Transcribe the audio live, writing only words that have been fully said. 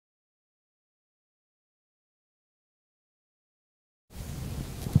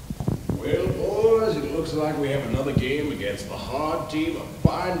looks like we have another game against the hard team of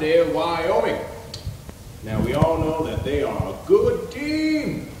Pinedale, Wyoming. Now, we all know that they are a good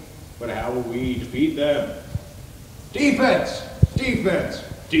team, but how will we defeat them? Defense! Defense!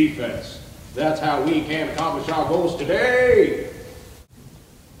 Defense! That's how we can accomplish our goals today!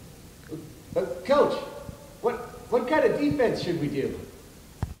 But Coach, what kind of defense should we do?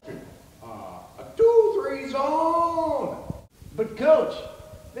 A 2-3 zone! But Coach,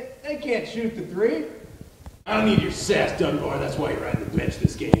 they can't shoot the three. I don't need your sass, Dunbar. That's why you're on the bench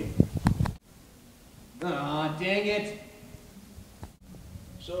this game. Aw, dang it.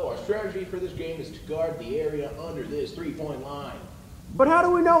 So our strategy for this game is to guard the area under this three-point line. But how do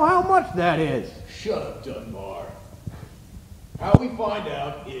we know how much that is? Shut up, Dunbar. How we find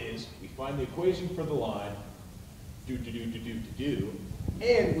out is we find the equation for the line, and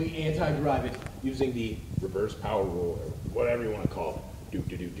we anti-drive it using the reverse power rule, or whatever you want to call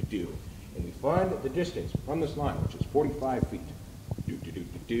it, and we find the distance from this line, which is 45 feet,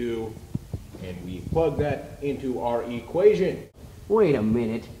 and we plug that into our equation. Wait a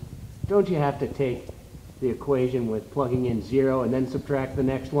minute. Don't you have to take the equation with plugging in 0 and then subtract the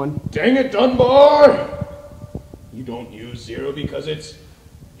next one? Dang it, Dunbar! You don't use 0 because it's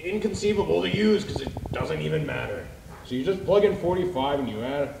inconceivable to use because it doesn't even matter. So you just plug in 45 and you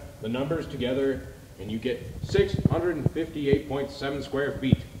add the numbers together and you get 658.7 square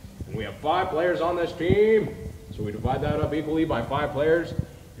feet. And we have 5 players on this team. So we divide that up equally by 5 players,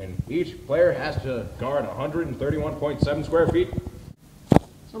 and each player has to guard 131.7 square feet.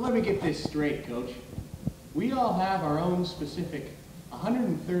 So let me get this straight, Coach. We all have our own specific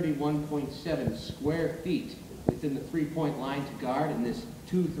 131.7 square feet within the three-point line to guard in this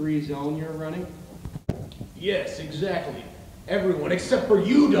 2-3 zone you're running? Yes, exactly. Everyone except for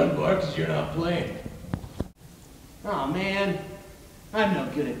you, Dunbar, because you're not playing. Oh man, I'm no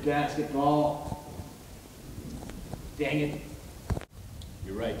good at basketball. Dang it.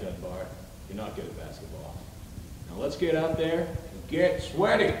 You're right, Dunbar. You're not good at basketball. Now let's get out there and get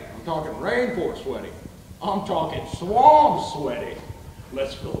sweaty. I'm talking rainforest sweaty. I'm talking swamp sweaty.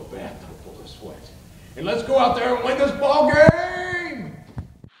 Let's fill a bathtub full of sweat. And let's go out there and win this ball game!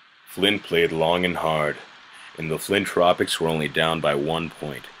 Flint played long and hard, and the Flint Tropics were only down by 1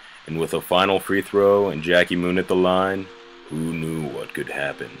 point. And with a final free throw and Jackie Moon at the line, who knew what could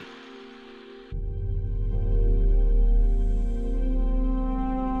happen?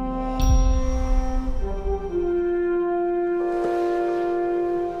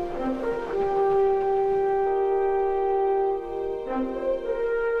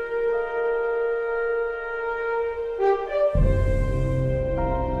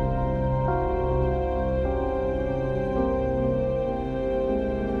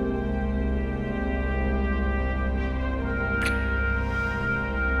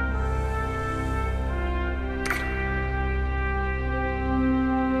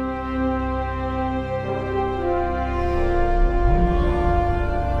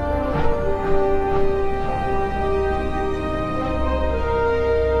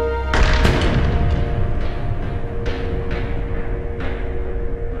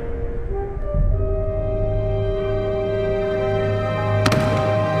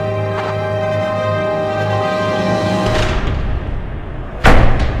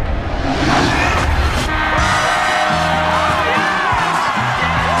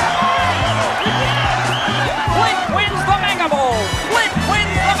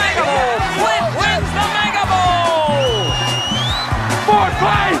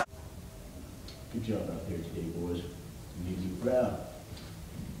 Good job out there today, boys. You need to be proud.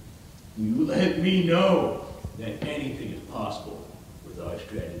 You let me know that anything is possible with our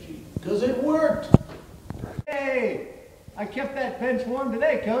strategy, because it worked! Hey, I kept that bench warm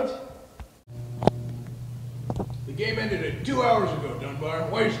today, Coach. The game ended 2 hours ago, Dunbar.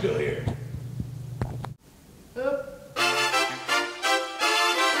 Why are you still here?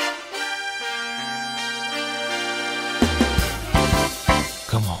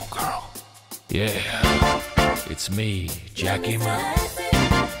 Come on, girl. Yeah, it's me, Jackie Moon.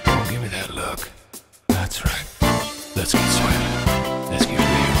 Don't give me that look. That's right. Let's get sweaty. Let's get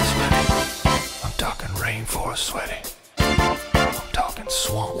real sweaty. I'm talking rainforest sweaty. I'm talking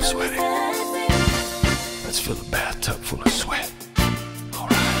swamp sweaty. Let's fill a bathtub full of sweat.